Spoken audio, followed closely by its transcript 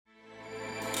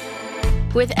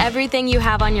With everything you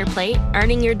have on your plate,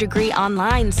 earning your degree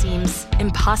online seems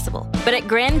impossible. But at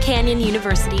Grand Canyon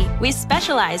University, we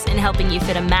specialize in helping you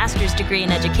fit a master's degree in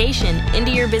education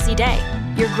into your busy day.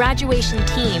 Your graduation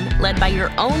team, led by your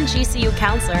own GCU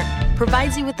counselor,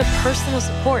 provides you with the personal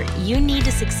support you need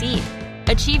to succeed.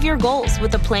 Achieve your goals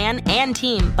with a plan and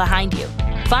team behind you.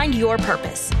 Find your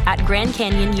purpose at Grand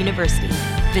Canyon University.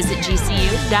 Visit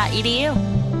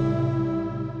gcu.edu.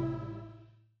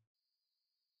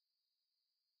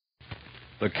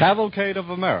 The Cavalcade of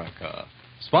America,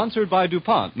 sponsored by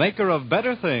DuPont, maker of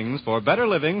better things for better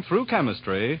living through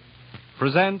chemistry,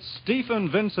 presents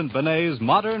Stephen Vincent Benet's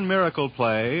modern miracle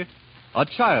play, A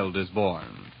Child is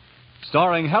Born,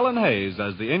 starring Helen Hayes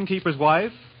as the innkeeper's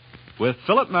wife, with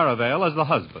Philip Merivale as the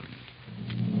husband.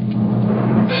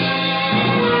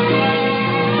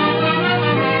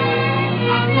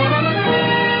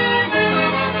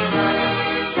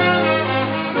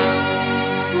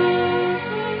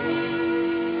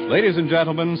 Ladies and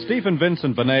gentlemen, Stephen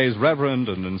Vincent Benet's reverend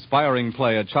and inspiring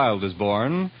play, A Child is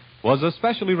Born, was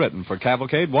especially written for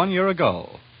Cavalcade 1 year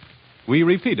ago. We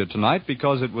repeat it tonight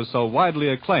because it was so widely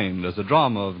acclaimed as a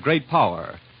drama of great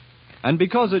power, and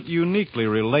because it uniquely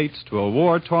relates to a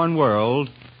war-torn world,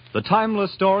 the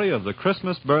timeless story of the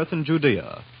Christmas birth in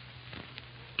Judea.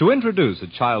 To introduce A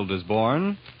Child is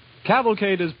Born,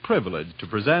 Cavalcade is privileged to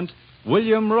present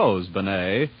William Rose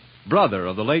Benet, brother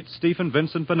of the late Stephen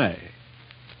Vincent Benet.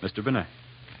 Mr. Benet.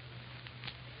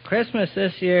 Christmas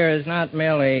this year is not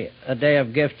merely a day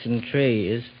of gifts and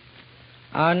trees.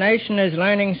 Our nation is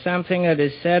learning something that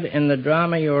is said in the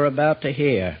drama you are about to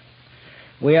hear.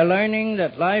 We are learning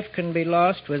that life can be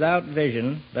lost without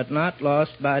vision, but not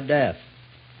lost by death.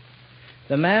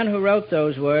 The man who wrote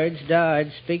those words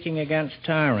died speaking against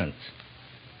tyrants.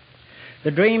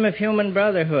 The dream of human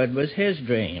brotherhood was his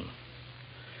dream.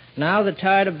 Now the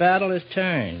tide of battle is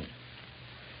turned.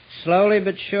 Slowly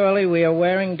but surely we are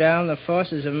wearing down the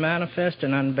forces of manifest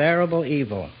and unbearable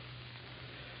evil.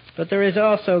 But there is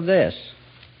also this.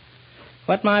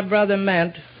 What my brother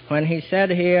meant when he said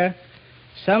here,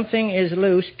 something is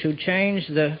loose to change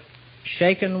the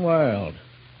shaken world.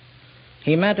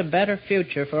 He meant a better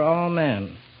future for all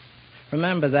men.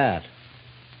 Remember that.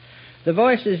 The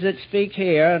voices that speak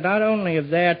here are not only of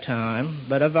their time,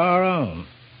 but of our own.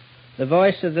 The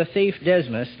voice of the thief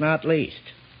Dismas, not least.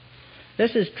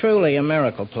 This is truly a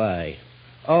miracle play,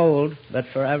 old but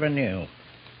forever new.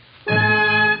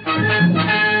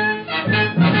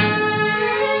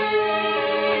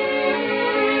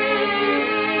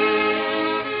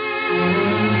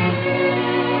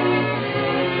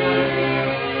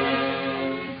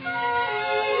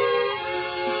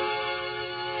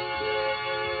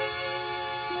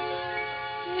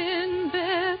 In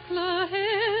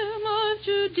Bethlehem of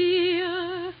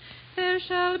Judea there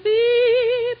shall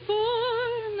be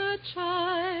born a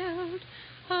child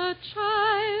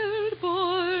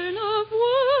born of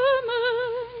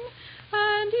woman,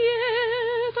 and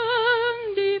yet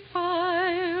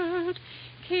undefiled.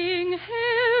 King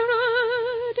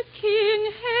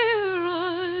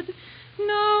Herod,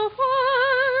 now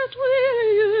what will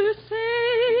you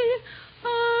say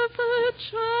of the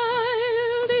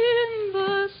child in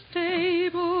the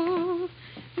stable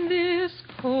this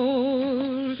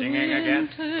cold Singing again?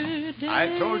 winter day?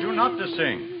 I told you not to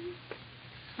sing.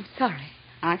 I'm sorry.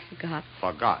 I forgot.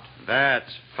 Forgot.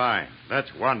 That's fine. That's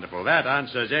wonderful. That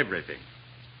answers everything.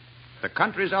 The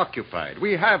country's occupied.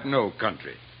 We have no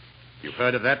country. You've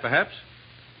heard of that, perhaps?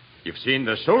 You've seen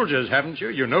the soldiers, haven't you?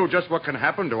 You know just what can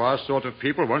happen to our sort of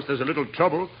people once there's a little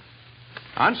trouble.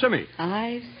 Answer me.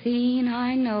 I've seen,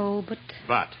 I know, but...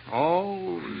 But,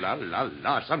 oh, la, la,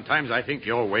 la. Sometimes I think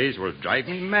your ways will drive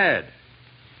me mad.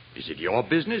 Is it your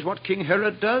business what King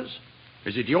Herod does?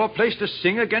 Is it your place to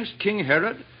sing against King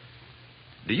Herod?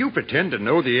 Do you pretend to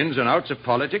know the ins and outs of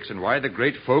politics and why the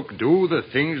great folk do the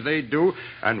things they do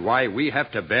and why we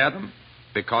have to bear them?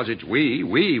 Because it's we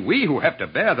who have to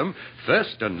bear them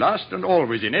first and last and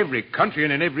always in every country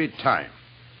and in every time.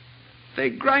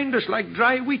 They grind us like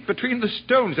dry wheat between the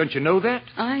stones, don't you know that?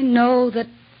 I know that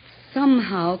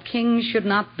somehow kings should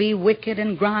not be wicked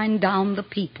and grind down the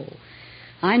people.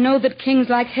 I know that kings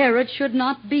like Herod should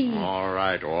not be. All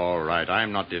right.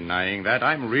 I'm not denying that.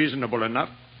 I'm reasonable enough.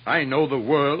 I know the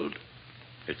world.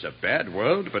 It's a bad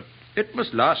world, but it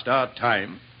must last our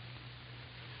time.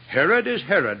 Herod is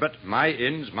Herod, but my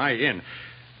in's my in.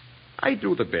 I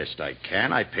do the best I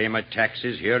can. I pay my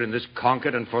taxes here in this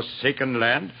conquered and forsaken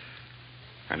land.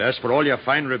 And as for all your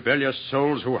fine rebellious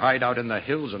souls who hide out in the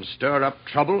hills and stir up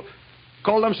trouble,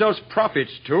 call themselves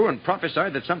prophets, too, and prophesy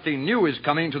that something new is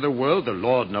coming to the world, the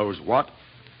Lord knows what.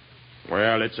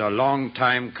 Well, it's a long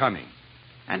time coming.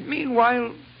 And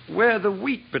meanwhile, we're the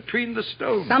wheat between the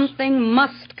stones. Something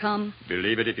must come.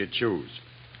 Believe it if you choose.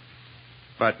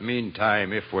 But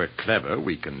meantime, if we're clever,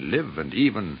 we can live and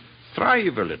even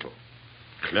thrive a little.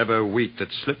 Clever wheat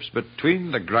that slips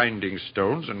between the grinding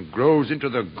stones and grows into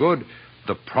the good,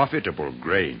 the profitable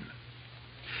grain.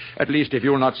 At least if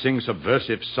you'll not sing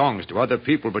subversive songs to other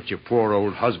people but your poor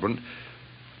old husband,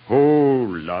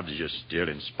 who loves you still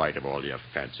in spite of all your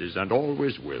fancies and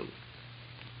always will.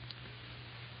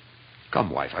 Come,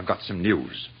 wife, I've got some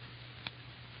news.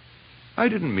 I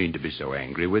didn't mean to be so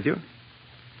angry with you.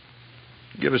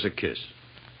 Give us a kiss.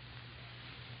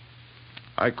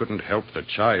 I couldn't help the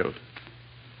child.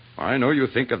 I know you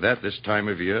think of that this time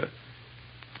of year.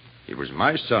 He was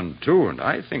my son, too, and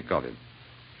I think of him.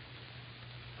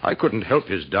 I couldn't help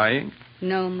his dying.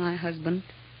 No, my husband.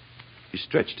 He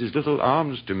stretched his little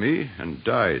arms to me and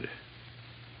died.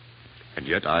 And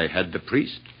yet I had the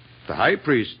priest, the high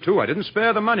priest, too. I didn't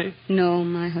spare the money. No,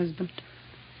 my husband.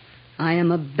 I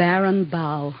am a barren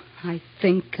bough. I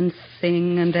think and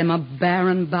sing and am a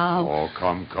barren bough. Oh,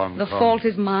 come. The fault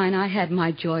is mine. I had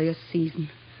my joyous season.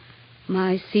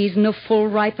 My season of full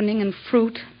ripening and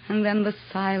fruit, and then the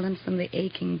silence and the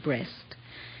aching breast.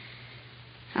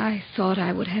 I thought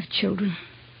I would have children.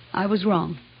 I was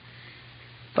wrong.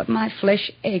 But my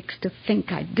flesh aches to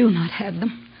think I do not have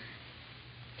them.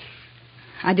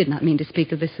 I did not mean to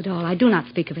speak of this at all. I do not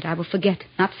speak of it. I will forget,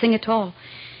 not sing at all.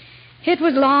 It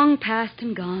was long past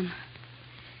and gone.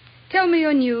 Tell me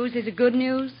your news. Is it good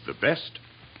news? The best.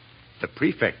 The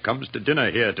prefect comes to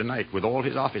dinner here tonight with all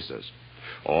his officers.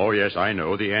 Oh, yes, I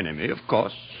know, the enemy, of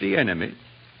course, the enemy.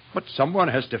 But someone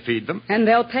has to feed them. And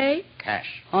they'll pay? Cash.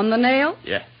 On the nail?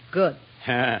 Yeah. Good.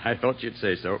 I thought you'd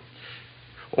say so.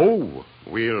 Oh,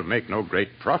 we'll make no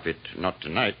great profit, not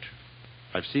tonight.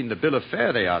 I've seen the bill of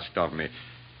fare they asked of me.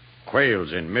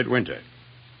 Quails in midwinter.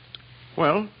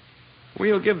 Well,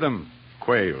 we'll give them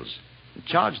quails and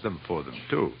charge them for them,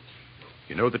 too.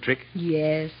 You know the trick?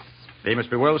 Yes. They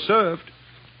must be well served.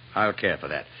 I'll care for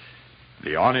that.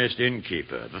 The honest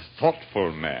innkeeper, the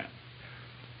thoughtful man.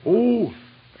 Oh,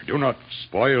 do not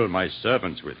spoil my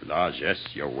servants with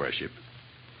largesse, your worship.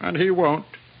 And he won't.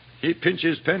 He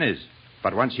pinches pennies.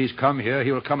 But once he's come here,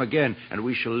 he'll come again, and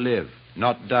we shall live,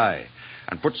 not die.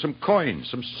 And put some coin,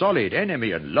 some solid,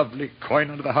 enemy, and lovely coin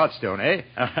under the hearthstone, eh?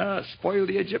 Spoil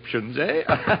the Egyptians, eh?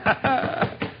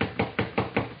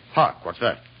 Hark, what's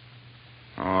that?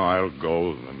 Oh, I'll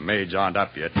go. The maids aren't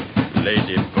up yet.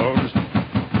 Lazy bones.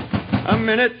 A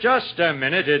minute, just a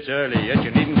minute. It's early yet.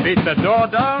 You needn't beat the door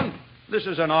down. This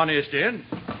is an honest inn.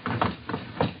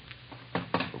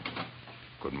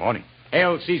 Good morning.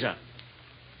 Hail, Caesar.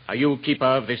 Are you keeper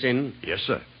of this inn? Yes,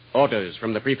 sir. Orders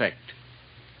from the prefect.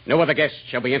 No other guests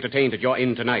shall be entertained at your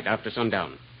inn tonight after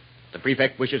sundown. The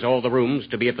prefect wishes all the rooms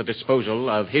to be at the disposal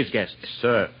of his guests.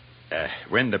 Sir,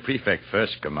 when the prefect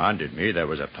first commanded me, there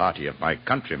was a party of my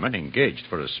countrymen engaged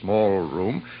for a small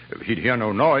room. He'd hear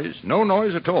no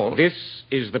noise at all. This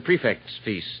is the prefect's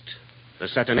feast, the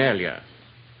Saturnalia.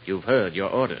 You've heard your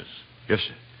orders. Yes,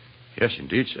 sir. Yes,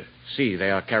 indeed, sir. See, they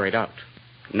are carried out.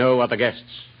 No other guests.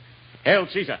 Hail,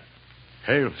 Caesar.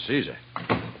 Hail, Caesar.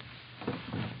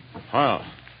 Well,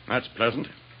 that's pleasant.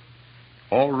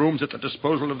 All rooms at the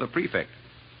disposal of the prefect.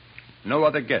 No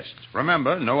other guests.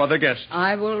 Remember, no other guests.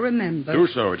 I will remember. Do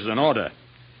so. It is an order.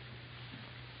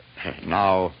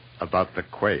 Now, about the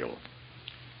quail.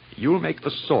 You'll make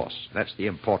the sauce. That's the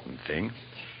important thing.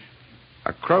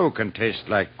 A crow can taste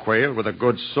like quail with a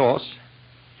good sauce.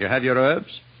 You have your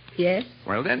herbs? Yes.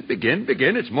 Well, then, begin.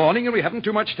 It's morning and we haven't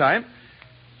too much time.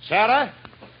 Sarah?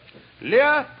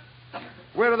 Leah?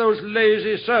 Where are those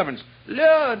lazy servants?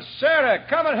 Leah and Sarah,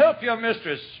 come and help your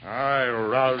mistress. I'll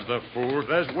rouse the fools.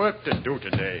 There's work to do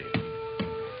today.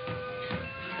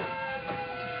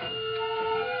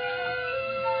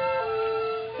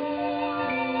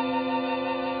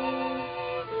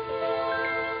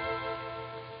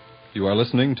 You are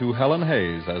listening to Helen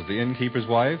Hayes as the innkeeper's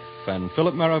wife and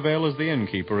Philip Merivale as the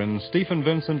innkeeper in Stephen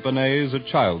Vincent Benet's A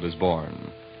Child is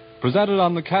Born. Presented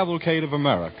on the Cavalcade of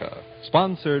America.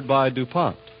 Sponsored by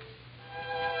DuPont.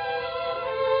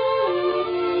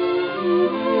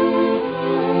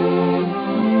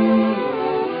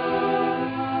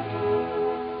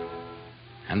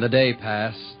 And the day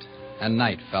passed, and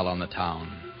night fell on the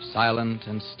town, silent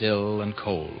and still and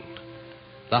cold.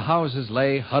 The houses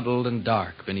lay huddled and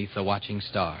dark beneath the watching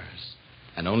stars,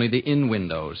 and only the inn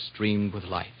windows streamed with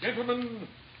light. Gentlemen,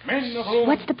 men of Rome.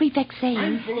 What's the prefect saying?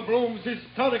 Mindful of Rome's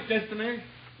historic destiny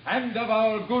and of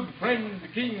our good friend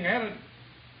King Herod,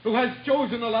 who has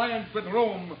chosen alliance with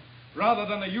Rome rather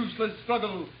than a useless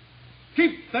struggle.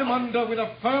 Keep them under with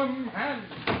a firm hand.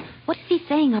 What is he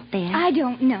saying up there? I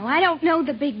don't know. I don't know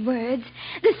the big words.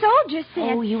 The soldier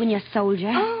said... Oh, you and your soldier.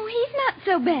 Oh, he's not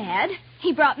so bad.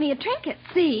 He brought me a trinket,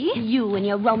 see? You and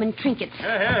your Roman trinkets.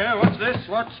 Here, what's this?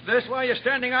 What's this? Why are you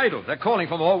standing idle? They're calling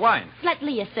for more wine. Let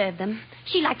Leah serve them.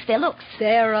 She likes their looks.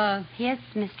 Sarah. Yes,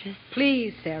 mistress.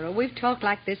 Please, Sarah. We've talked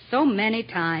like this so many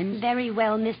times. Very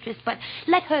well, mistress, but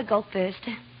let her go first.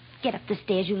 Get up the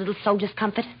stairs, you little soldier's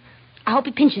comfort. I hope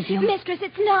he pinches you. Mistress,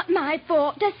 it's not my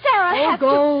fault. Does Sarah have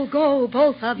go,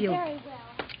 both of you. Very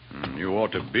well. You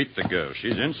ought to beat the girl.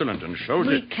 She's insolent and shows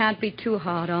We it. can't be too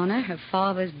hard on her. Her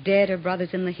father's dead, her brother's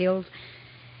in the hills.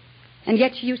 And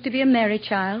yet she used to be a merry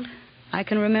child. I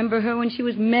can remember her when she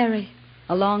was merry,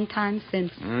 a long time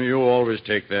since. You always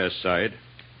take their side.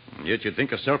 Yet you'd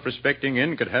think a self-respecting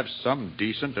inn could have some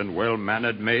decent and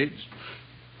well-mannered maids.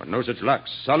 But no such luck.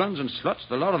 Sullens and sluts,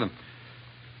 the lot of them.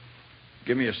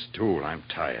 Give me a stool. I'm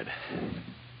tired.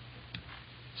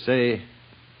 Say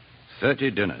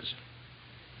 30 dinners.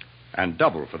 And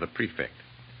double for the prefect.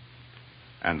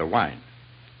 And the wine.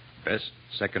 Best,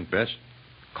 second best,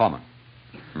 common.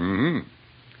 Mm-hmm.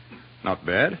 Not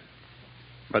bad.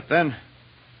 But then,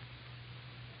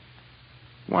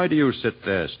 why do you sit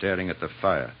there staring at the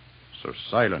fire, so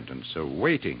silent and so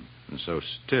waiting and so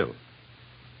still?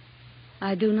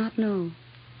 I do not know.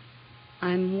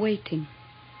 I'm waiting.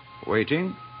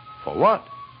 Waiting? For what?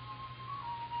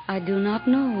 I do not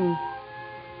know.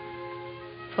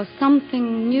 For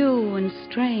something new and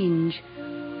strange.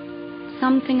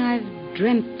 Something I've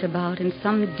dreamt about in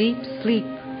some deep sleep.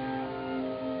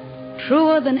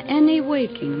 Truer than any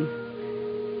waking.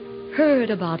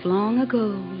 Heard about long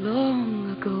ago.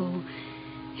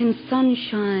 In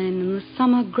sunshine and the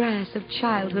summer grass of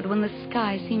childhood when the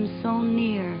sky seems so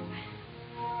near.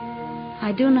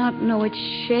 I do not know its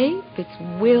shape, its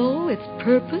will, its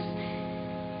purpose,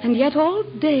 and yet all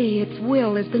day its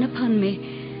will has been upon me.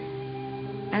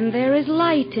 And there is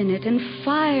light in it, and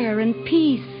fire, and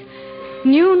peace,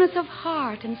 newness of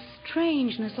heart, and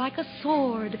strangeness like a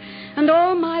sword, and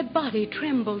all my body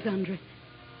trembles under it.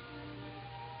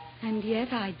 And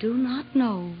yet I do not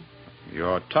know.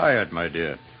 You're tired, my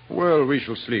dear. Well, we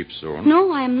shall sleep soon.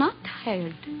 No, I am not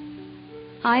tired.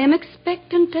 I am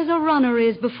expectant as a runner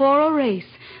is before a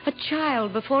race, a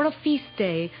child before a feast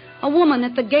day, a woman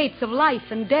at the gates of life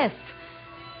and death.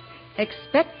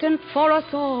 Expectant for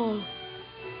us all,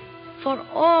 for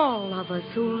all of us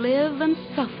who live and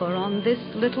suffer on this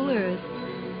little earth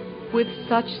with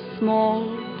such small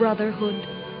brotherhood.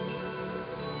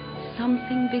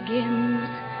 Something begins,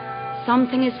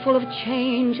 something is full of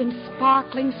change and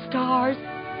sparkling stars.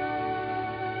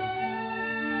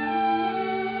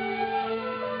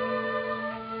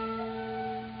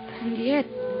 And yet,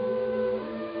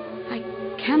 I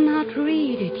cannot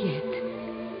read it yet.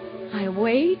 I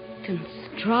wait and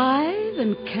strive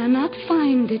and cannot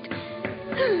find it.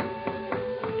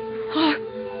 Hark!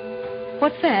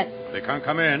 What's that? They can't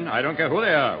come in. I don't care who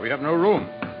they are. We have no room.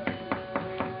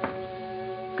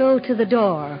 Go to the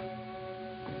door.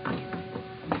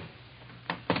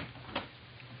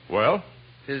 Well?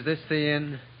 Is this the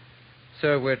inn?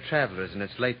 Sir, we're travelers, and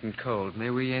it's late and cold. May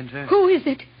we enter? Who is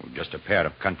it? Just a pair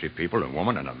of country people, a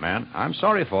woman and a man. I'm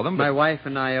sorry for them, but... My wife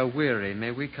and I are weary. May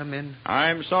we come in?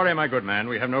 I'm sorry, my good man.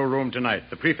 We have no room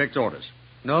tonight. The prefect's orders.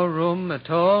 No room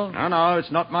at all? No, it's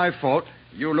not my fault.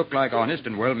 You look like honest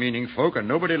and well-meaning folk, and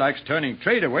nobody likes turning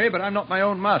trade away, but I'm not my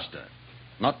own master.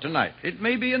 Not tonight. It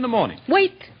may be in the morning.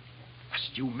 Wait!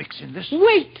 Must you mix in this?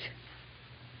 Wait!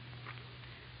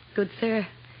 Good sir,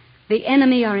 the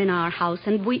enemy are in our house,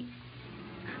 and we...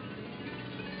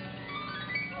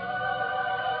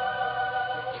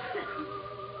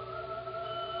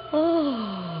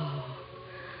 Oh,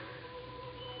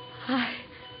 I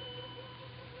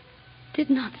did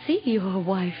not see your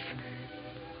wife.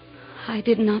 I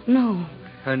did not know.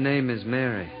 Her name is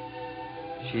Mary.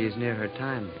 She is near her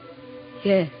time.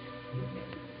 Yes.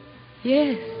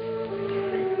 Yes.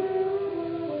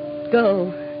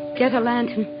 Go, get a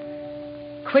lantern.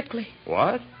 Quickly.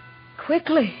 What?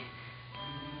 Quickly.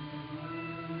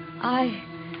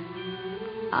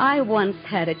 I once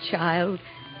had a child.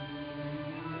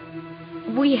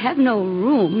 We have no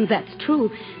room, that's true.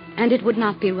 And it would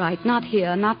not be right. Not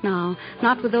here, not now.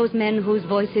 Not with those men whose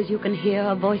voices you can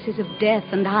hear, voices of death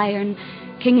and iron.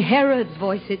 King Herod's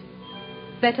voices.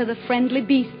 Better the friendly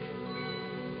beasts.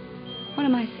 What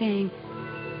am I saying?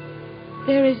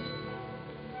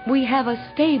 We have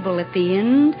a stable at the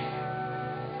end.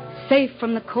 Safe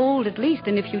from the cold at least,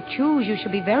 and if you choose, you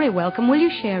shall be very welcome. Will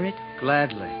you share it?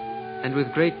 Gladly, and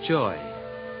with great joy.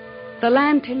 The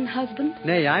lantern, husband?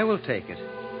 Nay, I will take it.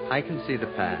 I can see the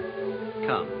path.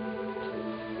 Come.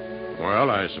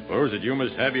 Well, I suppose that you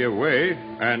must have your way,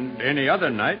 and any other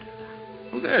night.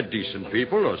 Well, they're decent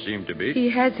people, or seem to be.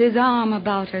 He has his arm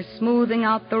about her, smoothing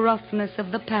out the roughness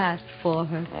of the past for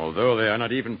her. Although they are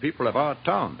not even people of our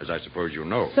town, as I suppose you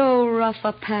know. So rough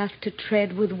a path to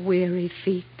tread with weary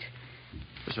feet.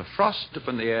 There's a frost up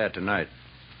in the air tonight.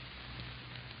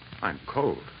 I'm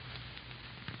cold.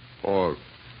 Or...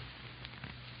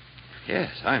 yes,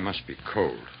 I must be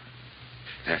cold.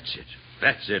 That's it.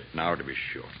 That's it now, to be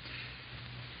sure.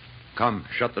 Come,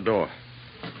 shut the door.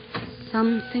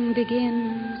 Something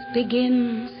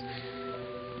begins.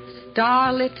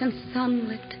 Starlit and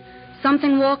sunlit.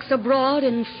 Something walks abroad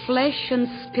in flesh and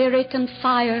spirit and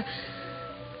fire.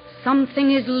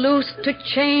 Something is loose to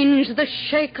change the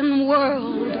shaken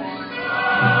world.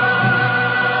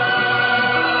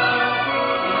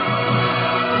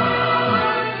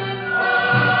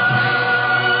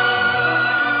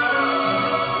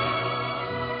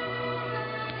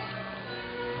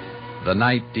 The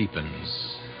night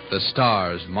deepens. The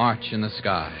stars march in the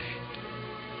sky.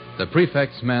 The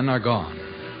prefect's men are gone.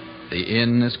 The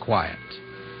inn is quiet.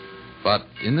 But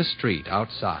in the street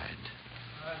outside...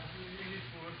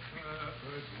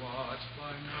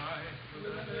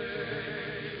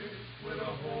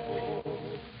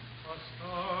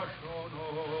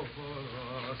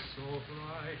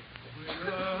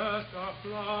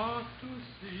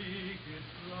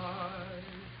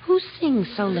 Who sings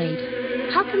so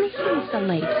late? How can they sing so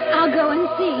late? I'll go and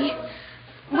see.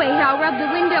 Wait, I'll rub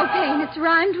the window pane. It's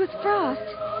rimed with frost.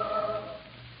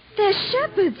 They're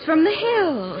shepherds from the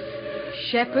hills.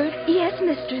 Shepherd? Yes,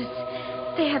 mistress.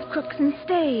 They have crooks and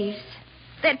staves.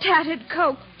 Their tattered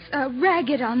coats are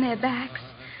ragged on their backs.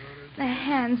 Their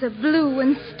hands are blue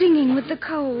and stinging with the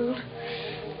cold.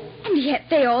 And yet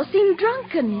they all seem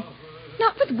drunken.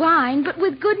 Not with wine, but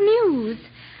with good news.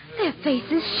 Their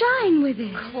faces shine with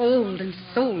it. Cold and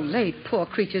so late, poor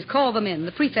creatures. Call them in.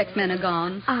 The prefect's men are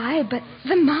gone. Aye, but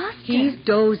the master... He's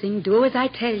dozing. Do as I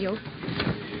tell you.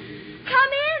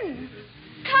 Come in.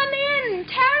 Come in.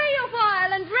 Tarry a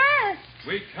while and rest.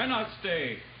 We cannot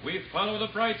stay. We follow the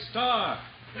bright star.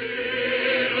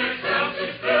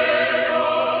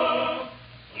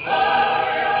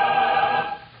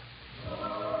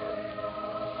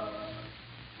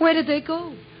 Where did they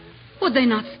go? Would they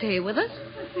not stay with us?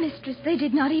 Mistress, they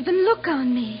did not even look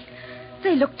on me.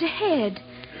 They looked ahead.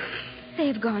 They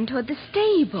have gone toward the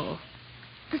stable.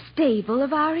 The stable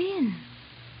of our inn.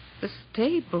 The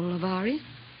stable of our inn?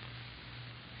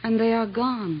 And they are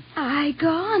gone. Aye,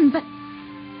 gone, but...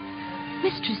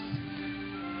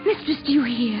 Mistress, do you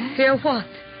hear? Hear what?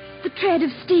 The tread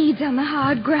of steeds on the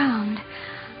hard ground.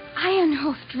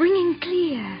 Iron-hoofed, ringing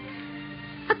clear.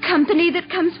 A company that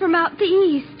comes from out the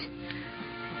east.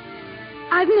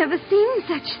 I've never seen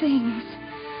such things.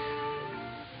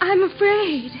 I'm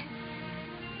afraid.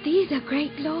 These are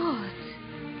great lords.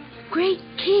 Great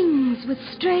kings with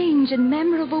strange and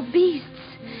memorable beasts.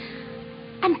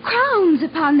 And crowns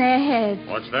upon their heads.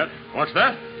 What's that? What's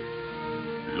that?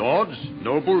 Lords,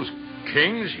 nobles,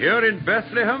 kings here in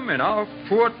Bethlehem, in our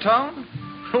poor town?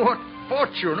 What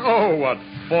fortune! Oh, what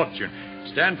fortune!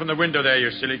 Stand from the window there, you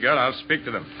silly girl. I'll speak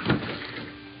to them.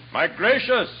 My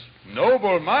gracious,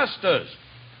 noble masters,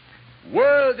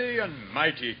 worthy and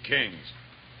mighty kings,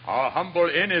 our humble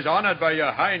inn is honored by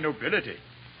your high nobility.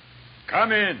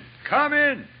 Come in, come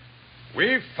in.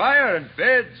 We've fire and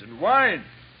beds and wine.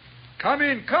 Come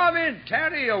in,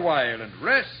 tarry a while and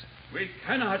rest. We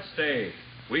cannot stay.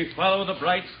 We follow the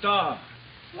bright star.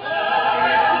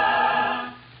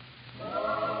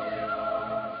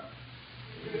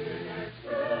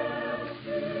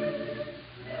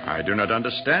 I do not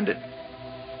understand it.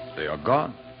 They are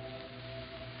gone.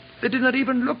 They did not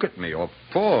even look at me or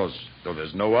pause, though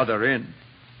there's no other inn.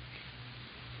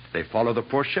 They follow the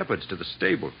poor shepherds to the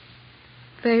stable.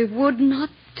 They would not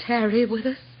tarry with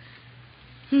us?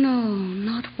 No,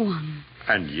 not one.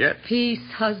 And yet...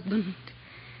 Peace, husband.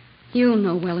 You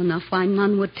know well enough why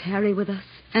none would tarry with us,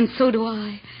 and so do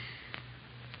I.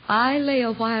 I lay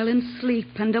a while in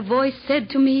sleep, and a voice said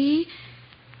to me,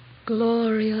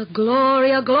 Gloria,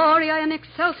 Gloria, Gloria in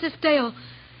excelsis Deo.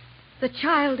 The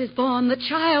child is born, the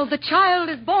child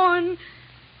is born.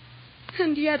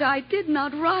 And yet I did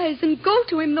not rise and go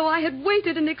to him, though I had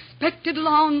waited and expected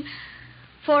long.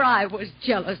 For I was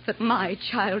jealous that my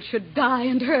child should die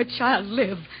and her child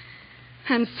live.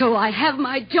 And so I have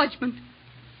my judgment,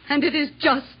 and it is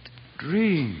just.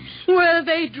 Dreams. Were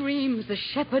they dreams, the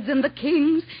shepherds and the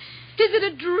kings? Is it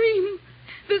a dream?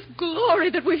 This glory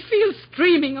that we feel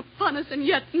streaming upon us and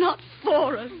yet not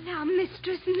for us. Now,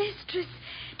 mistress,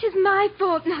 'tis my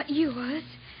fault, not yours.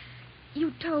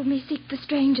 You told me seek the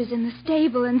strangers in the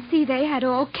stable and see they had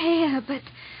all care, but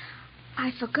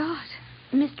I forgot.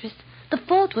 Mistress, the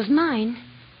fault was mine.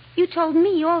 You told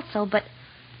me also, but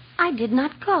I did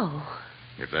not go.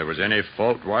 If there was any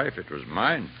fault, wife, it was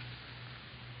mine.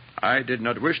 I did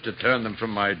not wish to turn them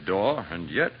from my door, and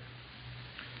yet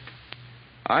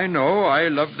I know I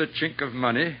love the chink of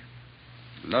money.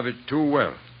 Love it too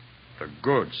well. The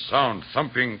good, sound,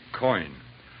 thumping coin.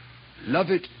 Love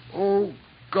it, oh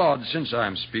God, since I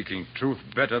am speaking truth,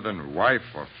 better than wife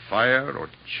or fire or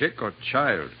chick or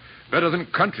child. Better than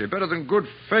country, better than good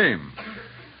fame.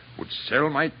 Would sell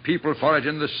my people for it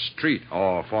in the street,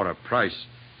 or for a price,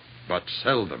 but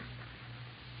sell them.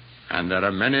 And there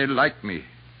are many like me,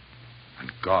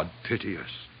 and God pity us.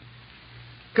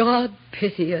 God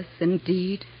pity us,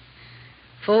 indeed,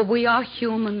 for we are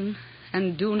human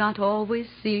and do not always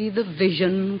see the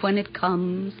vision when it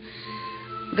comes,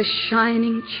 the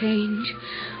shining change,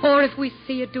 or if we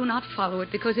see it, do not follow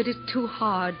it because it is too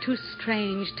hard, too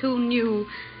strange, too new.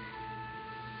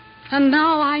 And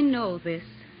now I know this,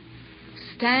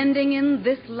 standing in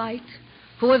this light,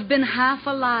 who have been half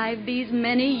alive these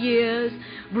many years,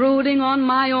 brooding on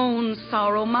my own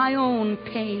sorrow, my own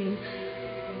pain.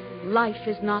 Life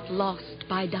is not lost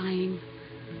by dying.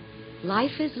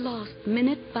 Life is lost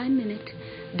minute by minute,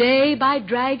 day by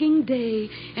dragging day,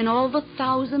 in all the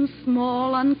thousand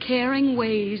small, uncaring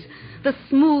ways, the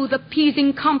smooth,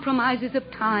 appeasing compromises of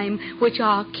time, which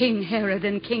are King Herod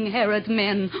and King Herod's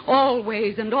men,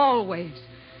 always and always.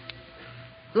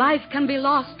 Life can be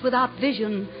lost without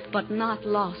vision, but not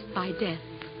lost by death.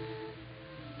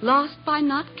 Lost by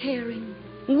not caring,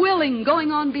 willing,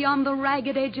 going on beyond the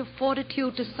ragged edge of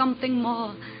fortitude to something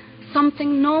more,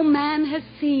 something no man has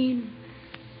seen.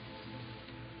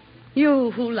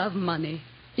 You who love money,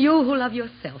 you who love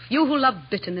yourself, you who love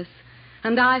bitterness,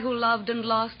 and I who loved and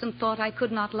lost and thought I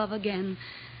could not love again,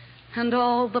 and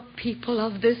all the people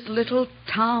of this little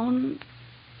town,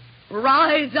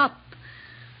 rise up.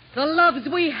 The loves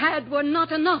we had were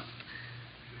not enough.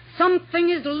 Something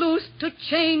is loose to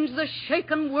change the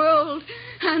shaken world,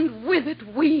 and with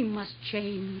it we must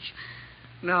change.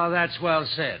 Now, that's well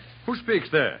said. Who speaks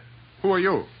there? Who are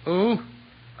you? Who?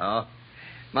 Oh,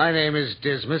 my name is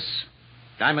Dismas.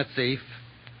 I'm a thief.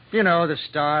 You know, the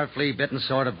starved, flea-bitten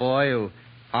sort of boy who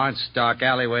haunts dark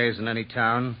alleyways in any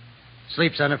town,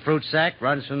 sleeps on a fruit sack,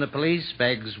 runs from the police,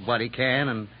 begs what he can,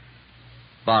 and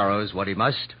borrows what he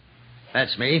must.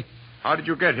 That's me. How did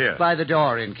you get here? By the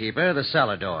door, innkeeper, the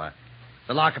cellar door.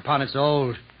 The lock upon it's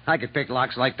old. I could pick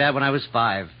locks like that when I was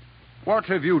 5. What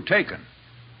have you taken?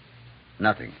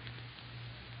 Nothing.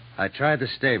 I tried the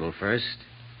stable first,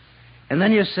 and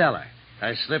then your cellar.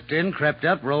 I slipped in, crept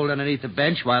up, rolled underneath the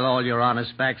bench while all your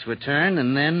honest backs were turned,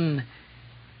 and then...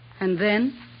 And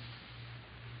then?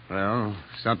 Well,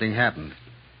 something happened.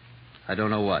 I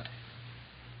don't know what.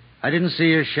 I didn't see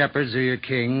your shepherds or your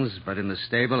kings, but in the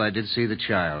stable I did see the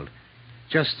child.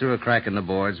 Just through a crack in the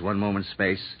boards, one moment's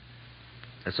space.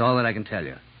 That's all that I can tell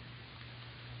you.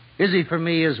 Is he for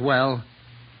me as well?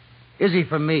 Is he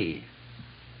for me?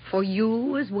 For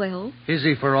you as well? Is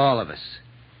he for all of us?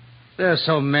 There are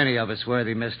so many of us,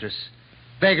 worthy mistress.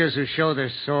 Beggars who show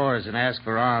their sores and ask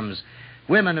for alms.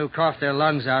 Women who cough their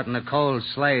lungs out in the cold.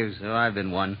 Slaves, oh, I've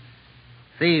been one.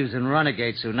 Thieves and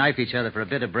renegades who knife each other for a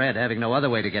bit of bread, having no other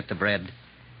way to get the bread.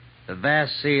 The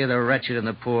vast sea of the wretched and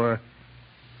the poor,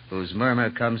 whose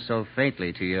murmur comes so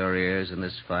faintly to your ears in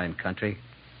this fine country.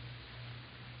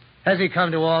 Has he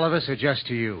come to all of us or just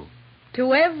to you?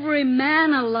 To every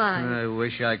man alive. I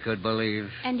wish I could believe.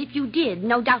 And if you did,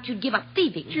 no doubt you'd give up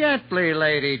thieving. Gently,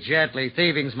 lady, gently.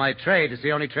 Thieving's my trade. It's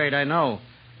the only trade I know.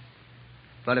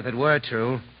 But if it were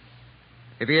true,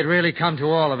 if he had really come to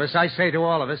all of us, I say to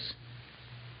all of us,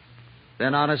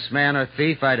 then honest man or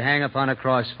thief, I'd hang upon a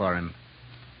cross for him.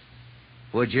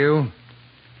 Would you?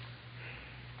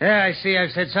 Yeah, I see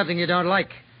I've said something you don't like.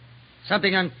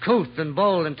 Something uncouth and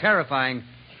bold and terrifying.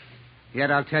 Yet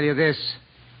I'll tell you this.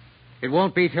 It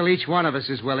won't be till each one of us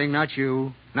is willing, not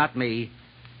you, not me,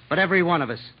 but every one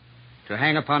of us, to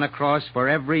hang upon a cross for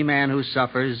every man who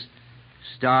suffers,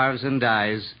 starves, and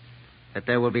dies, that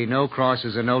there will be no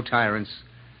crosses and no tyrants,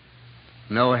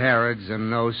 no Herods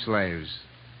and no slaves.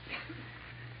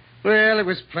 Well, it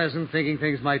was pleasant thinking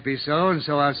things might be so, and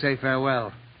so I'll say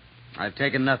farewell. I've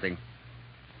taken nothing.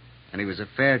 And he was a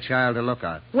fair child to look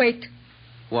at. Wait.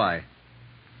 Why?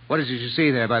 What is it you see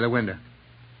there by the window?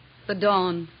 The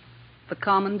dawn. The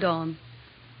common dawn.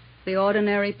 The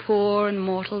ordinary poor and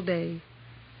mortal day.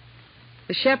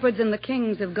 The shepherds and the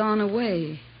kings have gone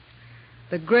away.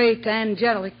 The great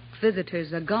angelic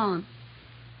visitors are gone.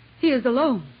 He is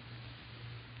alone.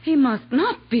 He must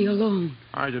not be alone.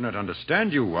 I do not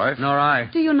understand you, wife. Nor I.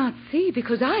 Do you not see?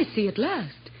 Because I see at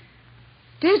last.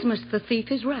 Dismas the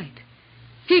thief is right.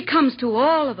 He comes to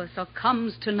all of us or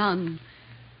comes to none.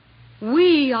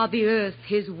 We are the earth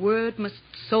his word must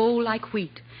sow like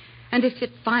wheat, and if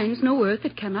it finds no earth,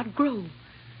 it cannot grow.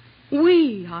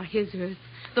 We are his earth,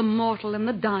 the mortal and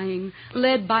the dying,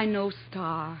 led by no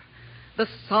star. The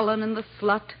sullen and the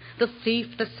slut, the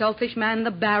thief, the selfish man,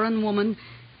 the barren woman.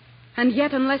 And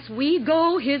yet, unless we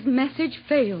go, his message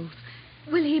fails.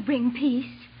 Will he bring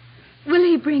peace? Will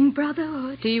he bring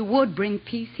brotherhood? He would bring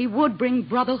peace. He would bring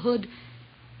brotherhood.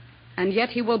 And yet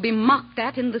he will be mocked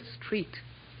at in the street.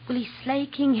 Will he slay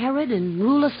King Herod and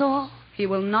rule us all? He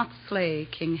will not slay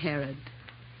King Herod.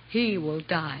 He will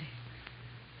die.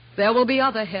 There will be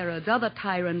other Herods, other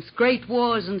tyrants, great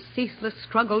wars and ceaseless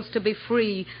struggles to be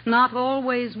free, not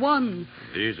always won.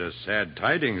 These are sad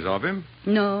tidings of him.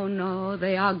 No,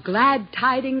 they are glad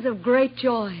tidings of great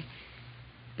joy,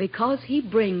 because he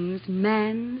brings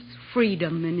man's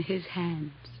freedom in his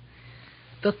hands.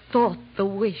 The thought, the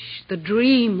wish, the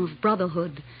dream of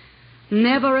brotherhood,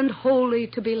 never and wholly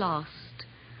to be lost.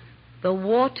 The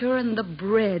water and the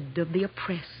bread of the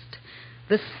oppressed,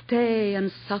 the stay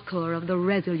and succor of the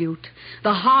resolute,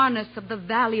 the harness of the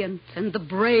valiant and the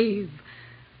brave,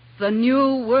 the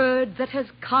new word that has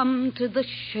come to the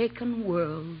shaken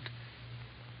world.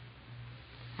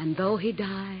 And though he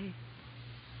die,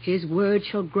 his word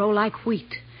shall grow like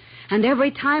wheat, and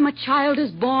every time a child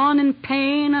is born in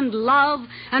pain and love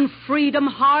and freedom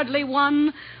hardly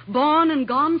won, born and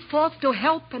gone forth to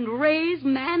help and raise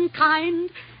mankind,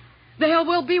 there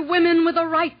will be women with a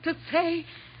right to say,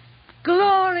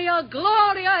 Gloria,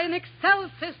 Gloria in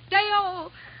excelsis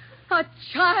Deo, a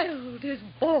child is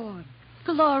born.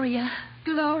 Gloria.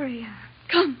 Gloria.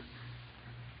 Come,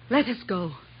 let us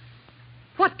go.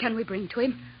 What can we bring to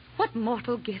him? What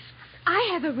mortal gifts?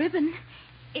 I have a ribbon.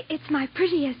 It's my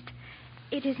prettiest.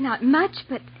 It is not much,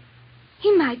 but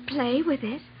he might play with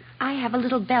it. I have a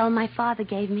little bell my father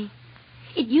gave me.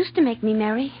 It used to make me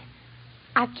merry.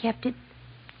 I've kept it.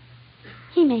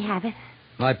 He may have it.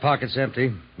 My pocket's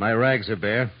empty. My rags are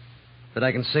bare. But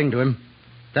I can sing to him.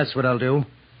 That's what I'll do.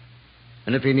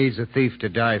 And if he needs a thief to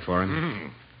die for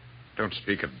him. Don't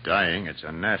speak of dying. It's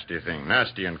a nasty thing.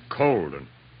 Nasty and cold. And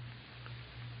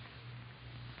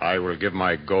I will give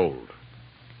my gold.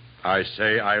 I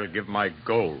say I'll give my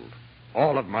gold.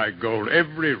 All of my gold.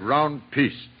 Every round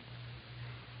piece.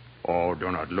 Oh,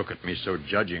 do not look at me so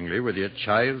judgingly with your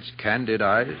child's candid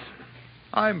eyes.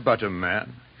 I'm but a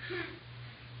man.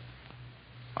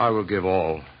 I will give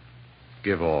all.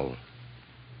 Give all.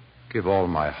 Give all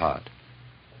my heart.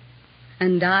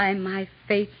 And I my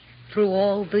faith through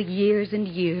all the years and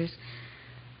years.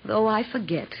 Though I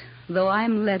forget, though I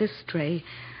am led astray,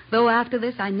 though after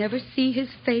this I never see his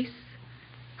face,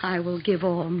 I will give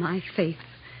all my faith.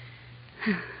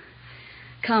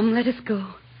 Come, let us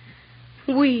go.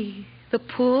 We, the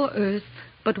poor earth,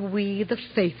 but we, the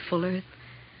faithful earth.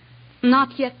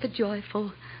 Not yet the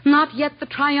joyful, not yet the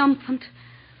triumphant,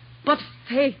 but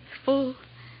faithful,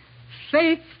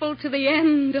 faithful to the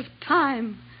end of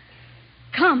time.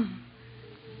 Come.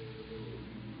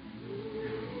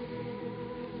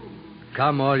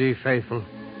 Come, all ye faithful.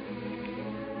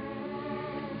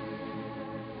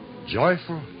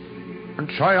 Joyful and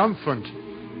triumphant.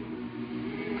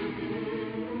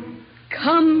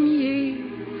 Come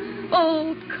ye,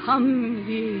 oh, come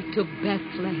ye to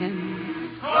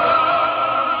Bethlehem.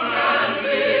 Come and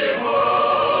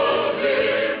behold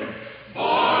him,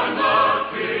 born the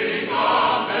King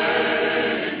of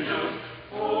angels.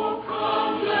 Oh,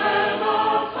 come, let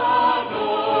us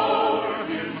adore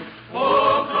him.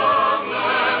 Oh, come,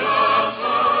 let us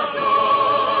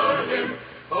adore him.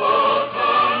 Oh,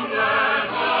 come, let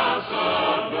us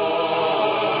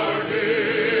adore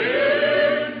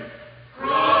him.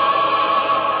 Christ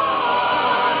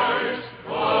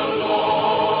the Lord.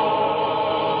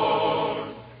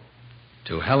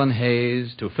 To Helen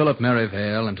Hayes, to Philip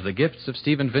Merivale, and to the gifts of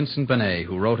Stephen Vincent Benet,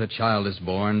 who wrote A Child is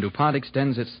Born, DuPont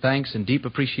extends its thanks and deep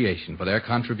appreciation for their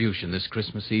contribution this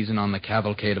Christmas season on the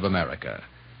Cavalcade of America.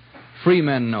 Free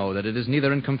men know that it is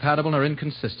neither incompatible nor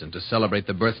inconsistent to celebrate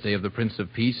the birthday of the Prince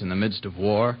of Peace in the midst of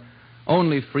war.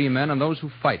 Only free men and those who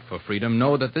fight for freedom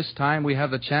know that this time we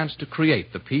have the chance to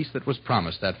create the peace that was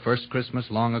promised that first Christmas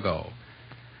long ago.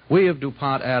 We of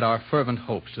DuPont add our fervent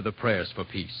hopes to the prayers for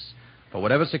peace. For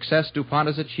whatever success DuPont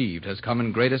has achieved has come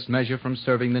in greatest measure from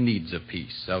serving the needs of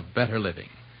peace, of better living.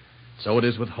 So it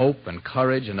is with hope and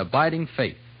courage and abiding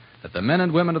faith that the men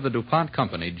and women of the DuPont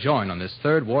Company join on this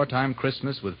third wartime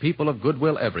Christmas with people of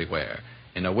goodwill everywhere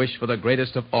in a wish for the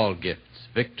greatest of all gifts,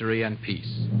 victory and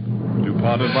peace. DuPont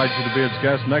want to invite you to be its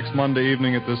guest next Monday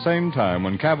evening at the same time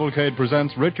when Cavalcade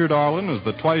presents Richard Arlen as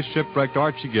the twice-shipwrecked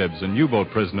Archie Gibbs in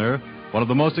U-Boat Prisoner, one of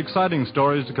the most exciting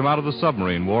stories to come out of the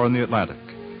submarine war in the Atlantic.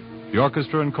 The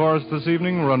orchestra and chorus this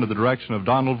evening were under the direction of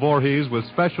Donald Voorhees with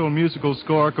special musical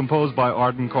score composed by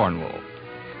Arden Cornwell.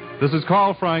 This is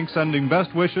Carl Frank sending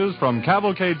best wishes from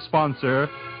Cavalcade's sponsor,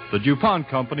 the DuPont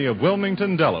Company of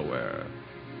Wilmington, Delaware.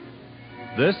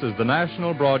 This is the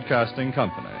National Broadcasting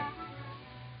Company.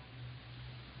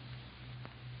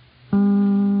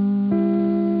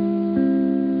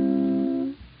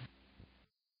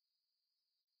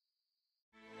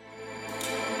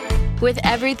 With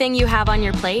everything you have on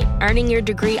your plate, earning your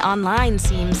degree online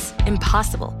seems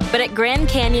impossible. But at Grand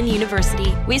Canyon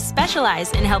University, we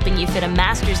specialize in helping you fit a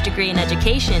master's degree in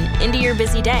education into your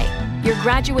busy day. Your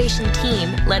graduation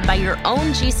team, led by your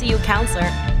own GCU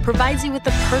counselor, provides you with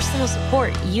the personal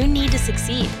support you need to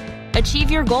succeed.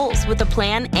 Achieve your goals with a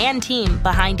plan and team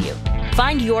behind you.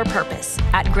 Find your purpose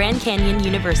at Grand Canyon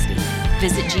University.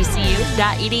 Visit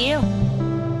gcu.edu.